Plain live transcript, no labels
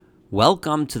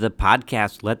Welcome to the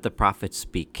podcast, Let the Prophets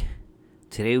Speak.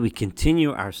 Today we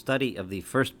continue our study of the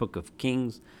first book of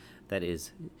Kings, that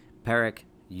is Perek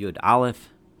Yud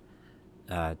Aleph,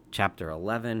 chapter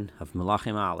 11 of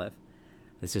Melachim Aleph.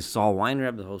 This is Saul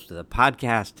Weinreb, the host of the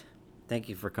podcast. Thank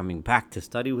you for coming back to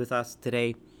study with us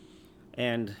today.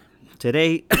 And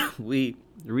today we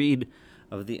read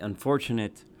of the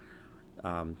unfortunate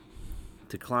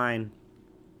decline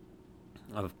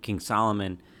of King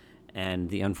Solomon and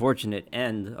the unfortunate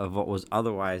end of what was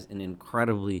otherwise an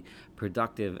incredibly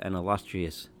productive and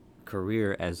illustrious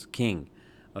career as king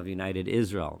of United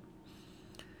Israel.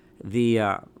 We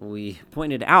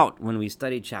pointed out when we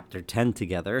studied chapter 10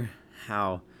 together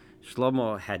how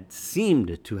Shlomo had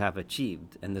seemed to have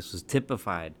achieved, and this was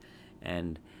typified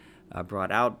and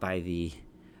brought out by the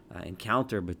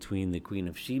encounter between the Queen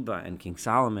of Sheba and King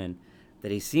Solomon,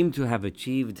 that he seemed to have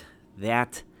achieved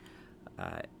that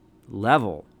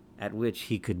level at which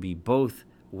he could be both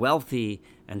wealthy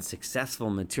and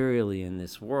successful materially in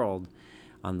this world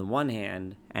on the one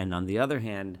hand, and on the other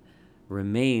hand,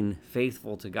 remain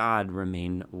faithful to God,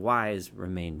 remain wise,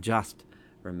 remain just,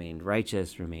 remain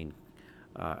righteous, remain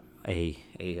a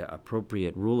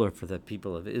appropriate ruler for the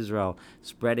people of Israel,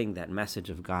 spreading that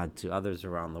message of God to others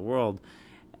around the world,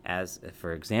 as,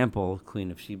 for example,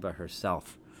 Queen of Sheba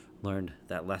herself learned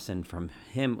that lesson from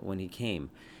him when he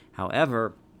came.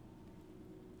 However,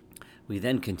 we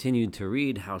then continued to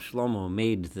read how Shlomo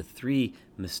made the three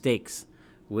mistakes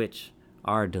which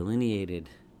are delineated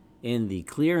in the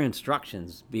clear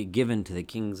instructions be given to the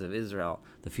kings of Israel,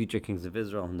 the future kings of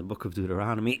Israel in the book of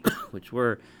Deuteronomy, which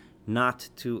were not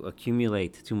to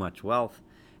accumulate too much wealth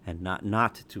and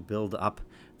not to build up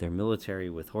their military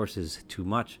with horses too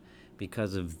much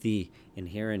because of the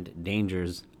inherent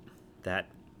dangers that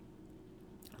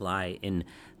lie in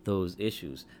those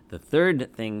issues. The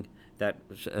third thing that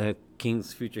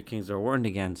future kings are warned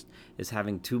against is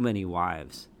having too many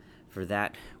wives, for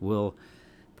that will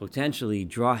potentially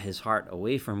draw his heart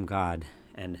away from God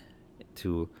and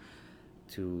to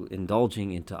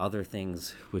indulging into other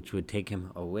things which would take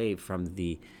him away from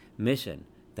the mission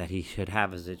that he should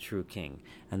have as a true king.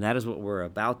 And that is what we're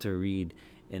about to read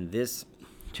in this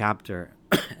chapter,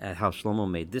 how Shlomo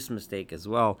made this mistake as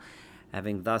well,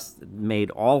 having thus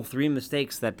made all three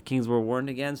mistakes that the kings were warned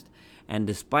against. And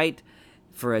despite,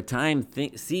 for a time,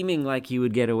 seeming like he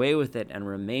would get away with it and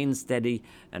remain steady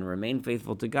and remain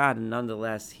faithful to God, and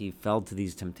nonetheless he fell to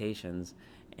these temptations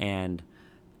and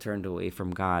turned away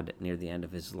from God near the end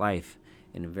of his life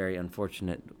in a very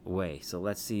unfortunate way. So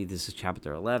let's see, this is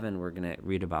chapter 11. We're going to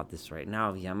read about this right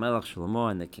now. V'yamelech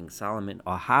Shlomo, and the King Solomon,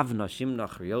 Ohav nashim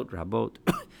nachriot rabot.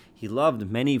 He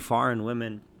loved many foreign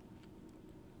women.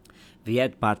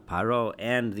 Viet bat Paro,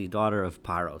 and the daughter of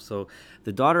Paro. So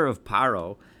the daughter of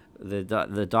Paro, the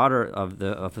daughter of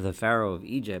the Pharaoh of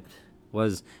Egypt,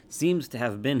 seems to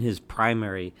have been his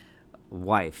primary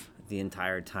wife the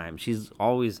entire time. She's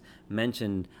always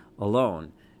mentioned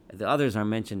alone. The others are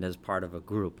mentioned as part of a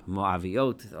group.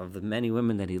 Moaviot, of the many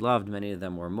women that he loved, many of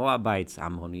them were Moabites,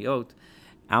 Ammoniot,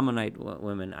 Ammonite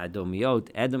women, Adomiot,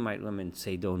 Edomite women,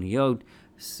 Sidoniot,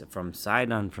 from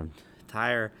Sidon, from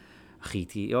Tyre,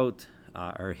 Chitiot,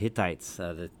 or Hittites.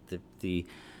 The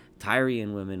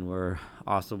Tyrian women were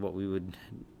also what we would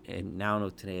now know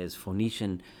today as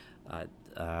Phoenician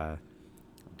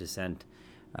descent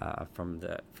from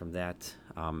that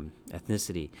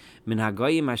ethnicity. Min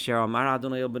hagoyim asher amar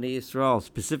Adonai b'nei Yisrael,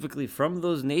 specifically from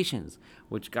those nations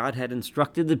which God had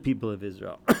instructed the people of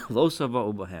Israel. Lo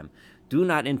sava'u b'hem, do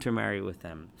not intermarry with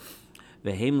them.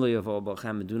 V'hem lo yava'u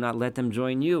b'chem, do not let them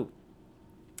join you.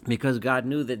 Because God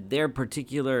knew that their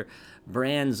particular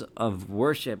brands of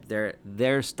worship,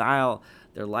 their style,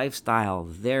 their lifestyle,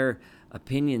 their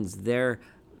opinions, their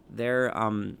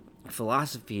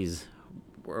philosophies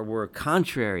were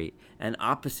contrary and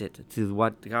opposite to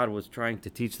what God was trying to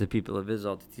teach the people of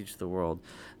Israel, to teach the world.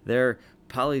 Their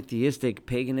polytheistic,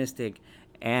 paganistic,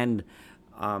 and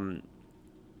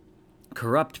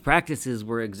corrupt practices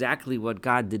were exactly what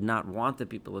God did not want the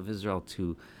people of Israel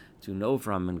to know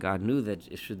from, and God knew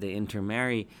that should they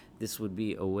intermarry, this would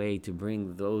be a way to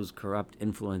bring those corrupt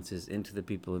influences into the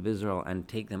people of Israel and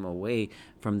take them away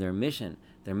from their mission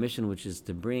which is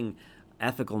to bring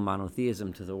ethical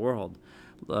monotheism to the world.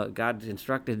 God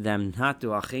instructed them not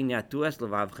to,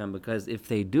 because if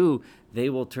they do, they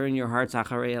will turn your hearts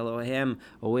acharei Elohim,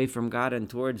 away from God and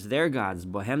towards their gods.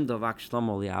 Bohem dovak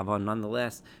Shlomo li'avon.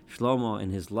 Nonetheless, Shlomo,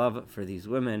 in his love for these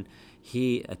women,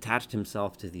 he attached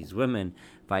himself to these women.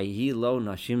 Vayhi lo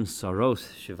nashim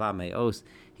soros shiva me'os.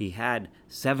 He had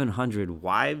 700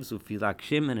 wives,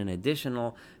 ufilakshim, and an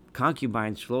additional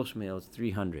concubines, shlosh me'os,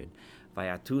 300.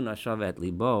 Vayatu nashav et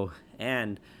libo,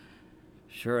 and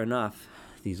sure enough,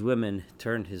 these women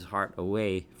turned his heart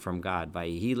away from God.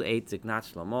 Vayihil eit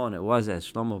ziknat Shlomo, and it was as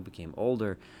Shlomo became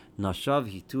older, nashav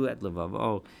hitu et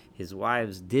levavo, his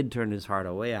wives did turn his heart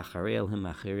away, acharei elohim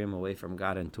achirim, away from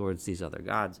God and towards these other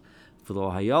gods.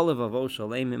 V'lo hayal levavo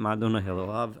shalem im Adonai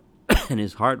Elohav, and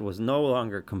his heart was no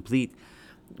longer complete,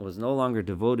 was no longer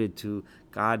devoted to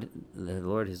God, the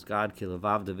Lord his God,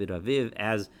 kilevav David aviv,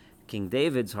 as King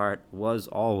David's heart was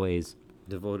always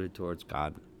devoted towards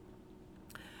God.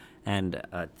 And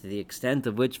to the extent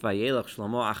of which Vayelach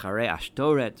Shlomo acharei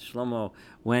Ashtoret, Shlomo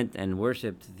went and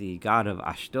worshipped the god of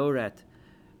Ashtoret,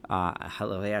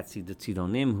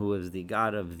 Sidonim, who was the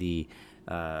god of the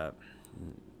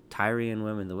Tyrian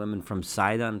women, the women from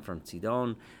Sidon, from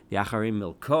Sidon, the Acharim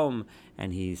Milkom,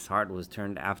 and his heart was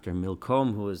turned after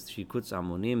Milkom, who was Shikutz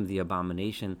Ammonim, the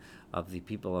abomination of the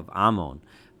people of Ammon.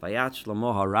 Vayat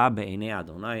Shlomo hara be'enei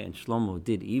Adonai, and Shlomo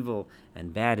did evil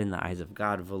and bad in the eyes of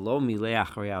God. V'lo milei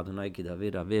acharei Adonai ki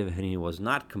David aviv, and he was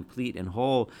not complete and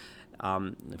whole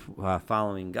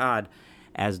following God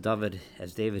as David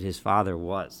his father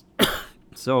was.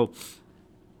 So,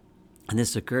 and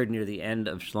this occurred near the end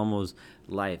of Shlomo's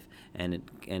life, and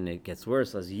it gets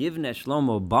worse. As Yivne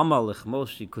Shlomo bama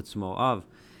l'chmosh shikutz Moav,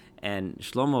 and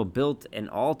Shlomo built an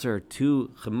altar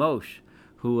to Chemosh,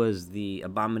 who was the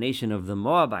abomination of the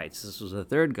Moabites. This was the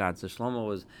third god. So Shlomo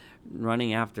was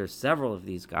running after several of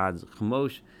these gods.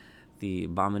 Chemosh, the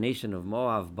abomination of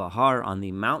Moab, Bahar, on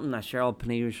the mountain Asher al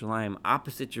Pnei Yerushalayim,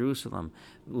 opposite Jerusalem,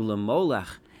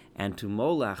 Ulamolech, and to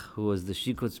Molech, who was the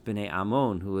Shikutz B'nei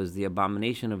Ammon, who was the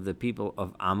abomination of the people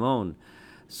of Ammon.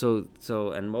 So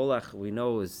and Molech, we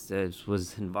know, was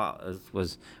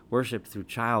worshipped through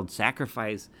child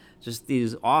sacrifice. Just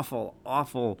these awful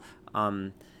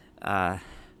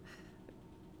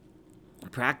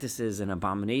practices and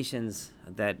abominations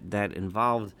that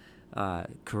involved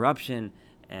corruption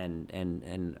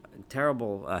and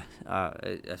terrible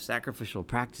sacrificial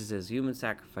practices, human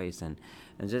sacrifice, and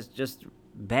just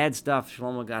bad stuff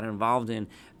Shlomo got involved in,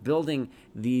 building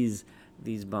these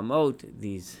bamot,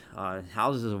 these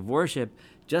houses of worship,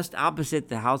 just opposite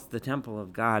the temple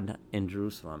of God in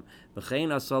Jerusalem.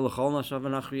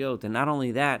 And not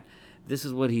only that, this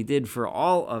is what he did for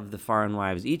all of the foreign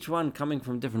wives, each one coming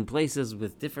from different places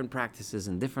with different practices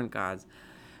and different gods.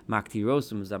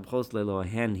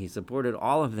 He supported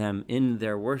all of them in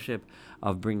their worship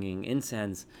of bringing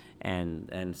incense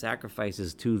and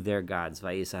sacrifices to their gods.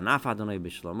 And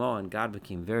God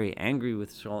became very angry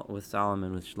with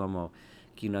Solomon, with Shlomo,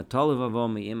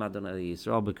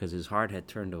 because his heart had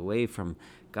turned away from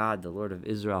God, the Lord of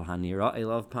Israel,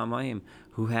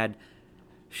 who had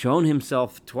shown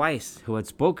himself twice, who had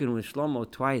spoken with Shlomo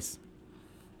twice.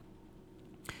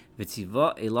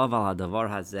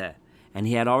 And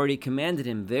he had already commanded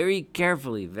him very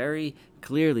carefully, very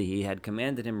clearly. He had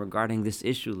commanded him regarding this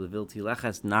issue, levilti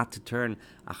leches, not to turn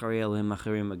acharei elohim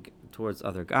acharim, towards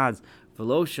other gods.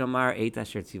 V'lo shamar eit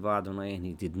asher tzivah Adonai, and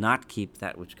he did not keep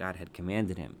that which God had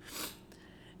commanded him.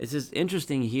 It's just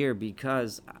interesting here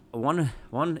because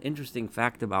one interesting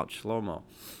fact about Shlomo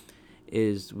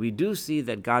is we do see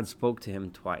that God spoke to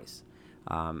him twice.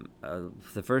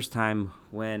 The first time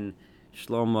when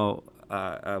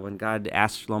when God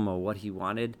asked Shlomo what he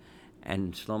wanted,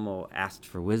 and Shlomo asked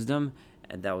for wisdom,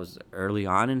 and that was early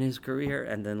on in his career.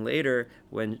 And then later,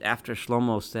 after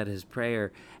Shlomo said his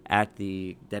prayer at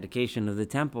the dedication of the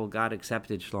temple, God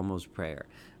accepted Shlomo's prayer.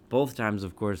 Both times,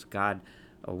 of course, God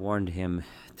warned him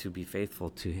to be faithful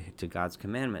to God's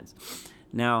commandments.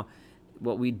 Now,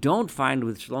 what we don't find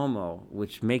with Shlomo,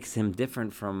 which makes him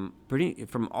different from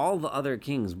all the other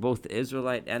kings, both the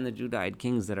Israelite and the Judahite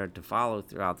kings that are to follow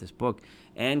throughout this book,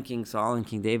 and King Saul and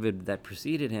King David that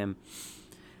preceded him,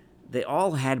 they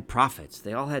all had prophets.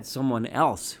 They all had someone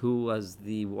else who was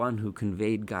the one who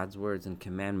conveyed God's words and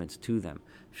commandments to them.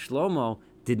 Shlomo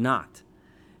did not.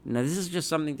 Now, this is just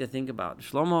something to think about.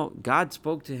 Shlomo, God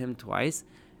spoke to him twice,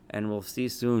 and we'll see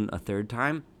soon a third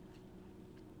time.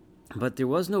 But there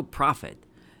was no prophet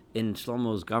in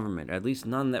Shlomo's government, or at least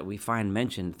none that we find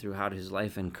mentioned throughout his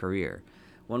life and career.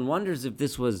 One wonders if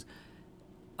this was,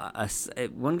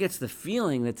 one gets the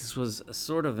feeling that this was a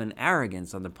sort of an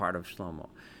arrogance on the part of Shlomo.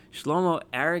 Shlomo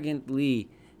arrogantly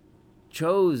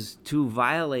chose to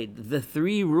violate the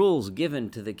 3 rules given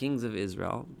to the kings of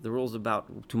Israel, the rules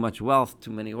about too much wealth,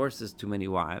 too many horses, too many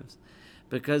wives,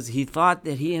 because he thought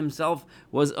that he himself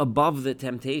was above the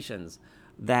temptations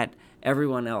that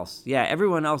everyone else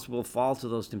will fall to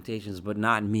those temptations, but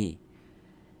not me.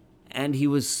 And he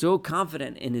was so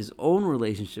confident in his own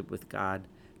relationship with God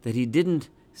that he didn't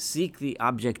seek the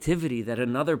objectivity that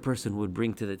another person would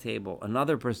bring to the table,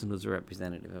 another person who's a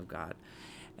representative of God.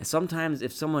 And sometimes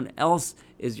if someone else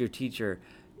is your teacher,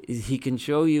 he can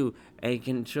show you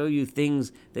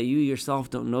things that you yourself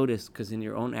don't notice, because in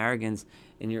your own arrogance,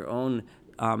 in your own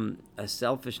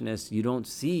selfishness, you don't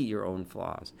see your own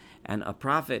flaws. And a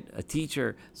prophet, a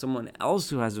teacher, someone else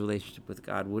who has a relationship with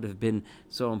God would have been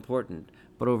so important.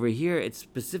 But over here, it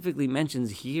specifically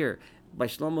mentions here, by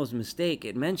Shlomo's mistake,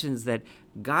 it mentions that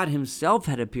God himself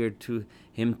had appeared to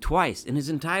him twice, in his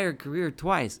entire career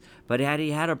twice. But had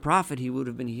he had a prophet, he would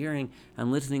have been hearing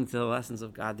and listening to the lessons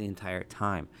of God the entire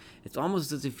time. It's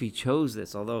almost as if he chose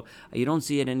this, although you don't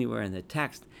see it anywhere in the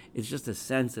text. It's just a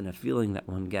sense and a feeling that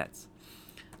one gets.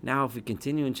 Now, if we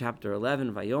continue in chapter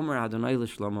 11, Vayomer Adonai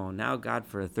l'Shlomo, now God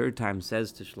for a third time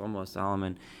says to Shlomo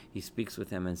Solomon, he speaks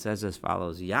with him and says as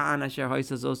follows, Ya'an asher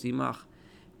hoisa zos imach,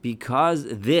 because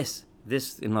this,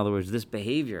 in other words, this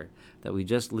behavior that we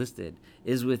just listed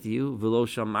is with you, v'lo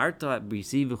shamarta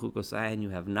brisi v'chukosai, and you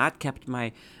have not kept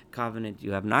my covenant,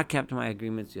 you have not kept my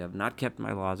agreements, you have not kept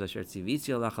my laws, asher tzivitzi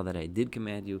alecha, that I did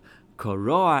command you,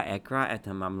 koroa ekra et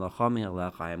hamamlacha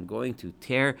mi'alecha, I am going to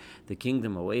tear the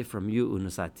kingdom away from you,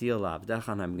 unasati alavdecha,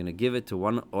 and I'm going to give it to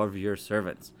one of your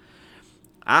servants.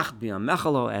 Ach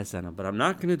bi'amechalo esena, but I'm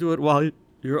not going to do it while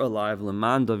you're alive,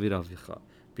 leman David avicha,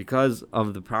 because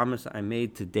of the promise I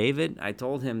made to David. I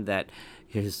told him that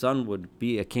his son would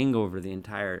be a king over the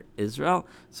entire Israel,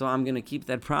 so I'm going to keep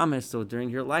that promise. So during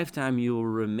your lifetime, you will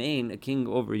remain a king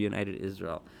over united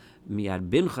Israel. Miad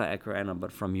bincha ekra'ena,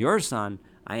 but from your son,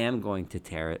 I am going to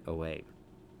tear it away.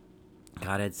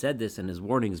 God had said this in his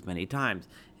warnings many times.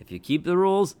 If you keep the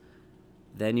rules,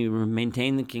 then you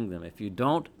maintain the kingdom. If you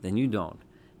don't, then you don't.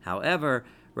 However,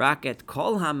 Raket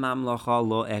kol hamamlacha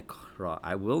lo ekra,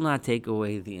 I will not take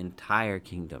away the entire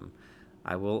kingdom.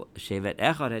 I will shevet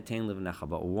echad etein livnecha,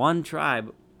 but one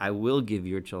tribe I will give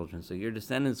your children. So your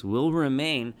descendants will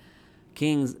remain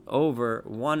kings over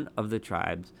one of the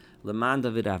tribes. Leman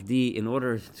David avdi, in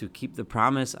order to keep the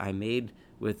promise I made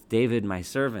with David my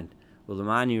servant.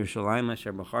 Uleman Yerushalayim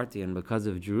asher bacharti, and because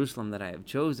of Jerusalem that I have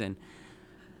chosen,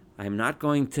 I am not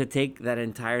going to take that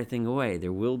entire thing away.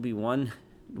 There will be one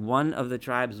of the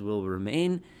tribes will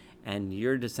remain, and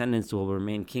your descendants will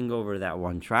remain king over that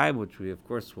one tribe, which we, of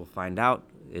course, will find out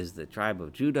is the tribe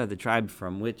of Judah, the tribe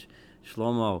from which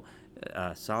Shlomo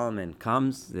Solomon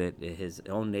comes, his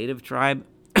own native tribe,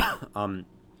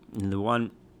 the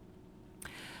one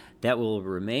that will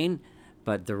remain,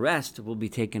 but the rest will be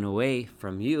taken away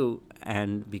from you,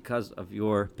 and because of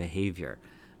your behavior.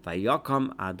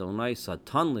 Vayakam Adonai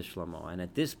Satan l'Shlomo, and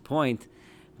at this point,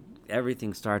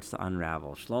 everything starts to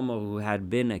unravel. Shlomo, who had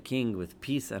been a king with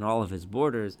peace and all of his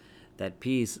borders, that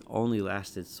peace only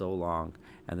lasted so long,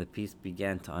 and the peace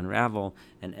began to unravel,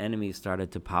 and enemies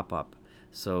started to pop up.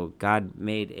 So God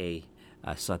made a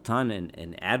Satan,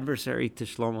 an adversary to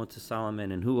Shlomo, to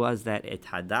Solomon, and who was that? Et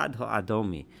Hadad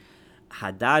ha'adomi,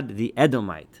 Hadad the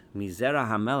Edomite, Mizera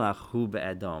hamelach hu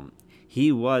be'edom. He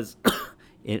was,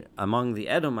 among the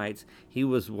Edomites, he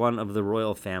was one of the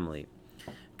royal family.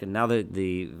 Now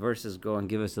the verses go and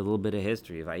give us a little bit of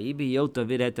history. And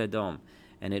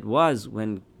it was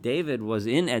when David was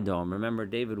in Edom. Remember,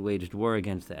 David waged war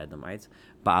against the Edomites.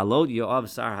 Ba'alot Yoav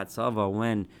Sar Hatzava,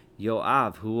 when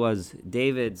Yoav, who was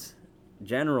David's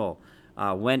general,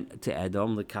 went to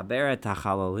Edom, l'kaber et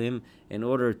hachalalim, in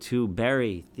order to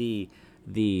bury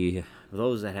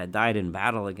those that had died in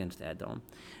battle against Edom.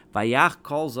 Vayach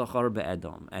kol zachar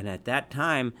be'Edom, and at that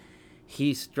time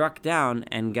he struck down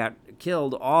and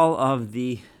killed all of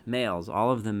the males,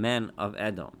 all of the men of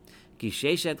Edom.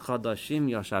 Kisheshet chadashim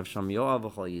yoshav sham Yoav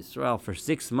v'chol Yisrael. For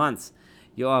 6 months,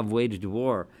 Yoav waged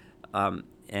war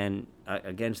and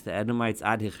against the Edomites,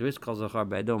 ad hichris kol zachar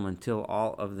be'Edom, until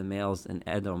all of the males in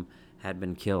Edom had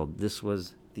been killed. This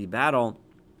was the battle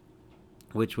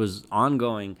which was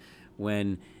ongoing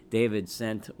when David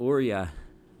sent Uriah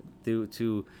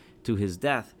to his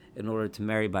death in order to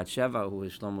marry Bathsheba, who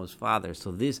was Shlomo's father.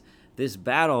 So this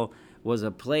battle was a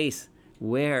place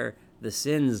where the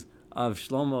sins of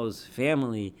Shlomo's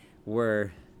family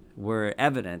were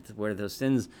evident, where those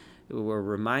sins were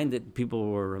reminded,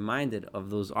 people were reminded of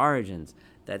those origins,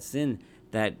 that sin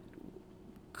that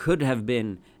could have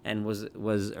been and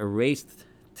was erased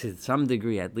to some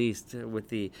degree, at least with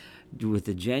the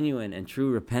genuine and true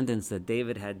repentance that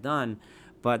David had done,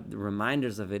 but the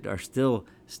reminders of it are still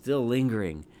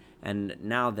lingering. And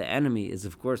now the enemy is,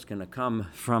 of course, going to come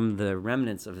from the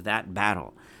remnants of that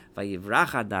battle. Vayivrach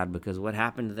Hadad, because what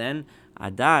happened then?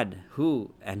 Hadad,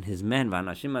 who and his men,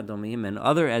 Vanashim Adomim, and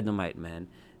other Edomite men,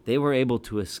 they were able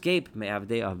to escape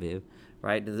Me'avdei Aviv,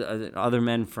 right? The other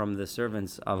men from the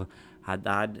servants of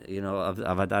Hadad, of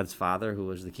Hadad's father, who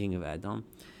was the king of Edom.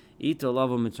 Ito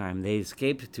lovo Mitzrayim. They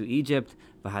escaped to Egypt.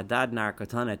 V'Hadad nar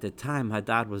katan. At the time,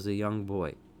 Hadad was a young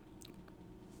boy.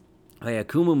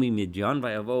 Vayakumu mi Midyan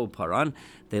vayavo Paran.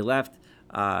 They left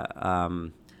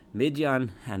Midyan,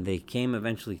 and they came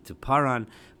eventually to Paran.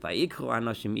 Vayikhu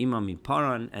anoshim imam mi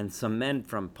Paran, and some men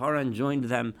from Paran joined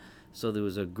them. So there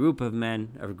was a group of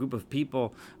men, or a group of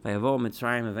people. Vayavo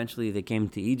Mitzrayim. Eventually, they came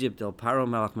to Egypt. El Paro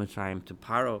melech Mitzrayim, to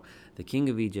Paro, the king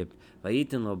of Egypt.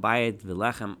 Vayitin lo bayit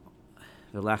v'lechem,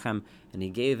 and he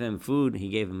gave him food. He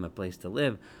gave him a place to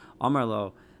live. Amar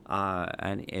lo,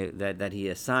 that he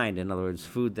assigned. In other words,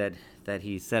 food that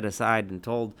he set aside and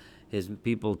told his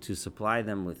people to supply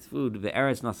them with food.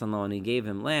 Ve'eretz nasan lo, and he gave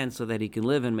him land so that he can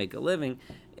live and make a living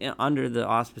under the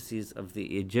auspices of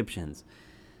the Egyptians.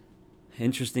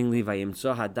 Interestingly,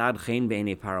 Vayimtso Hadad chen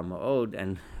be'enei Paro ma'od,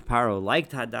 and Paro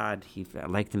liked Hadad. He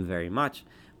liked him very much.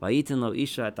 Vayitin lo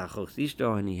isha et achos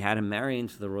ishto, and he had him marry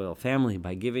into the royal family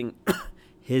by giving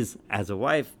his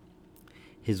wife's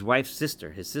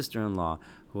sister, his sister-in-law,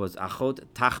 who was Achot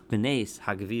Tachpenes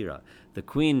Hagvira. The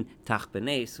queen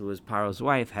Tachpenes, who was Paro's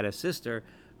wife, had a sister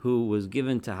who was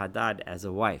given to Hadad as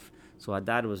a wife. So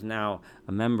Hadad was now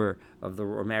a member of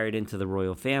or married into the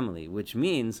royal family, which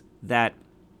means that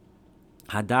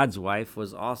Hadad's wife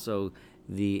was also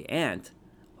the aunt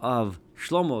of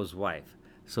Shlomo's wife.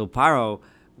 So Paro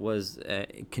was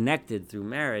connected through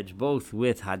marriage both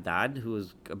with Hadad, who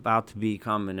was about to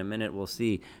become, in a minute we'll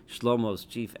see, Shlomo's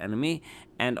chief enemy,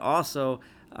 and also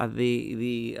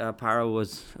Paro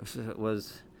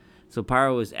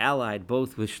was allied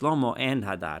both with Shlomo and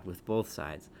Hadad, with both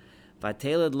sides.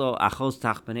 Vateled lo achos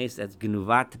Tachpenes, that's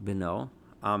Genuvat beno,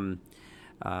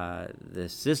 the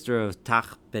sister of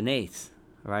Tachpenes,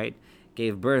 right,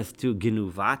 gave birth to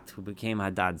Genuvat, who became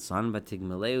Hadad's son. But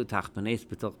Tigmeleu Tachpenes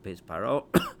b'toch beis Paro,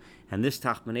 and this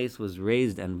Tachpenes was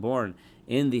raised and born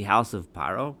in the house of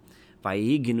Paro.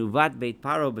 Vayi Genuvat beit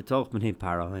Paro b'toch bnei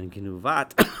Paro, and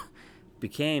Genuvat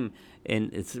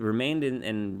remained in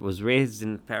and was raised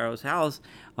in Pharaoh's house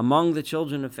among the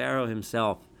children of Pharaoh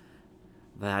himself.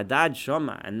 V'Hadad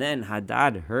shoma, and then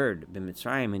Hadad heard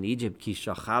b'Mitzrayim, in Egypt, ki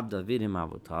shachav David im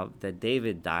avotav, that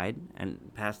David died and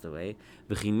passed away.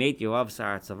 V'chimet Yoav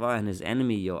sar tzava, and his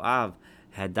enemy Yoav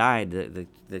had died,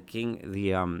 the king,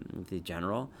 the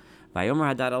general. Vayomer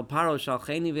Hadad al Paro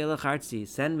shalcheni v'elech artzi,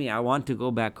 send me, I want to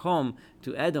go back home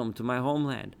to Edom, to my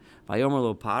homeland. Vayomer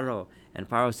lo Paro, and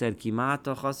Paro said, Ki ma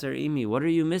ato chaser imi, what are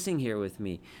you missing here with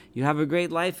me? You have a great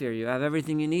life here, you have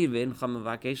everything you need. V'incha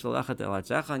mevakesh lelachet el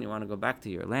artzecha, and you want to go back to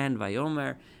your land.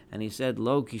 Vayomer, and he said,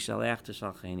 Lo ki shaleach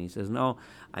teshalcheni. He says, no,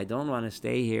 I don't want to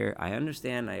stay here. I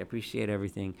understand, I appreciate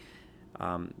everything,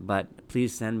 but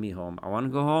please send me home. I want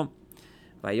to go home.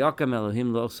 Vayokam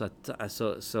Elohim lo so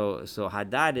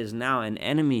Hadad is now an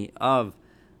enemy of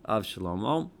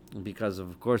Shlomo, because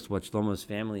of course what Shlomo's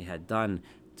family had done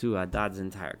to Hadad's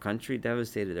entire country,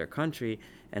 devastated their country,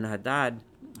 and Hadad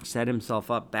set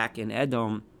himself up back in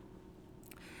Edom,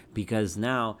 because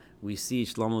now we see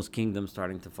Shlomo's kingdom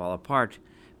starting to fall apart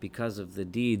because of the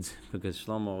deeds, because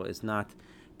Shlomo is not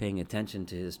paying attention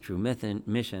to his true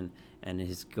mission, and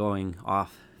is going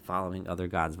off following other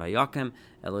gods. Vayokem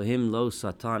Elohim lo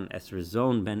Satan es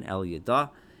Rezon ben El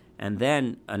Yedah, and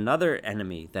then another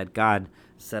enemy that God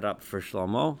set up for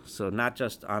Shlomo. So not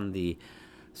just on the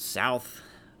south,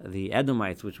 the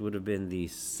Edomites, which would have been the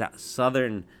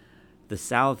southeastern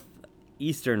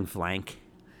flank,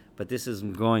 but this is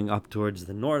going up towards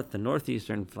the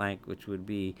northeastern flank, which would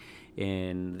be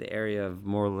in the area of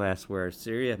more or less where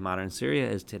Syria, modern Syria,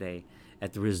 is today,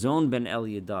 at Rezon ben El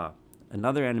Yedah.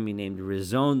 Another enemy named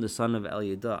Rezon, the son of El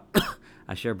Yedah,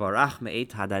 Asher barach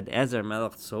me'et Hadad Ezer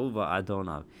melech Tzova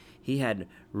Adonav. He had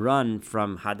run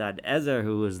from Hadad Ezer,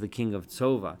 who was the king of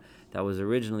Tzova, that was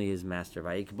originally his master.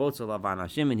 Vayikbotz lavan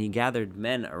Hashim, and he gathered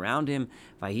men around him.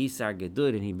 Vahisar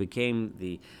Gedud, and he became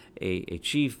a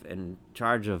chief in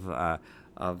charge of a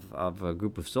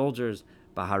group of soldiers.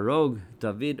 Baharog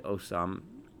David Osam.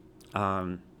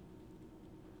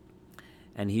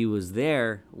 And he was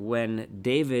there when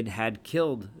David had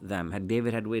killed them,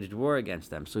 David had waged war against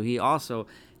them. So he also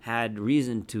had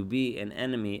reason to be an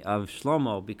enemy of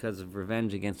Shlomo because of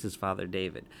revenge against his father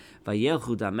David.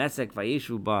 Vayelchu damesek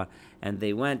vayishu ba, and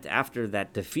they went after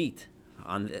that defeat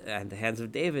at the hands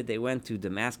of David. They went to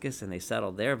Damascus and they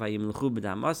settled there. Vayimlechu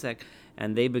b'Damasek,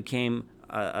 and they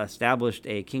established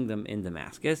a kingdom in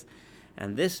Damascus.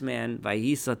 And this man,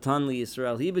 Vayhi Satan li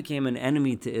Yisrael, he became an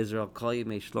enemy to Israel, Kol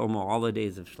Yimei Shlomo, all the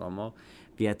days of Shlomo,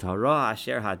 V'yatara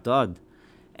Asher Hadad,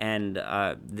 and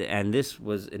this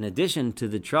was in addition to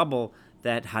the trouble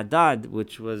that Hadad,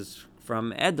 which was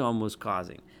from Edom was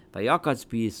causing. Vayakatz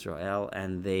Israel,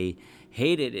 and they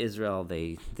hated Israel.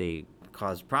 They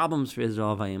caused problems for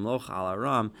Israel. Vayimloch al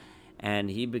Aram, and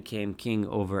he became king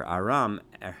over Aram,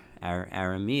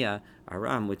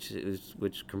 Aram,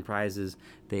 which comprises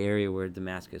the area where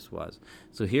Damascus was.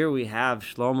 So here we have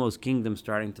Shlomo's kingdom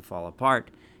starting to fall apart.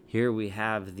 Here we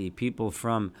have the people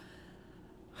from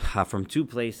two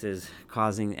places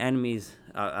causing enemies,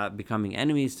 becoming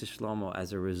enemies to Shlomo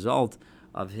as a result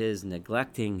of his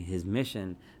neglecting his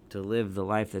mission to live the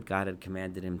life that God had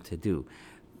commanded him to do.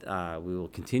 We will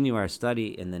continue our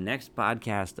study in the next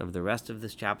podcast of the rest of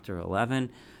this chapter 11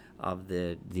 of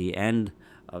the end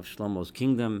of Shlomo's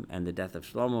kingdom and the death of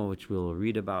Shlomo, which we will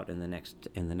read about in the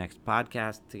next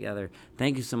podcast together.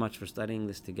 Thank you so much for studying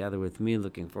this together with me.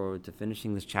 Looking forward to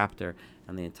finishing this chapter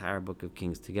and the entire book of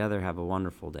Kings together. Have a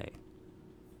wonderful day.